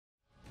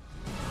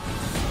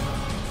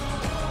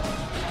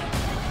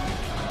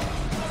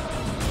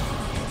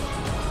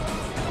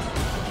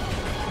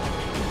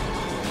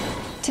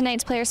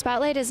Tonight's player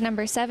spotlight is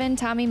number 7,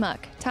 Tommy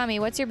Muck. Tommy,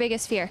 what's your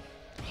biggest fear?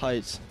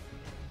 Heights.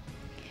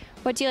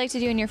 What do you like to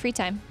do in your free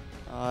time?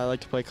 I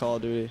like to play Call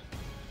of Duty.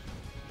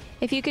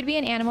 If you could be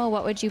an animal,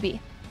 what would you be?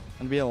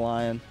 I'd be a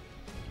lion.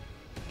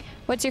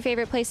 What's your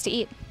favorite place to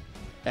eat?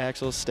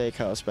 Axel's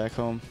Steakhouse back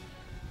home.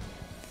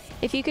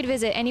 If you could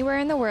visit anywhere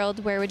in the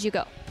world, where would you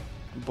go?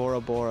 Bora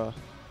Bora.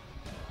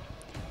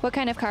 What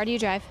kind of car do you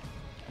drive?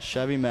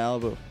 Chevy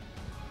Malibu.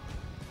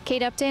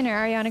 Kate Upton or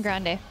Ariana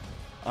Grande?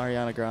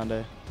 Ariana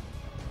Grande.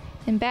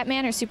 And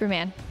Batman or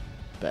Superman?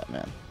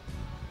 Batman.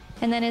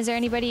 And then is there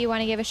anybody you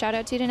want to give a shout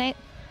out to tonight?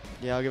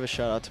 Yeah, I'll give a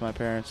shout out to my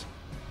parents.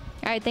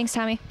 All right, thanks,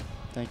 Tommy.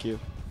 Thank you.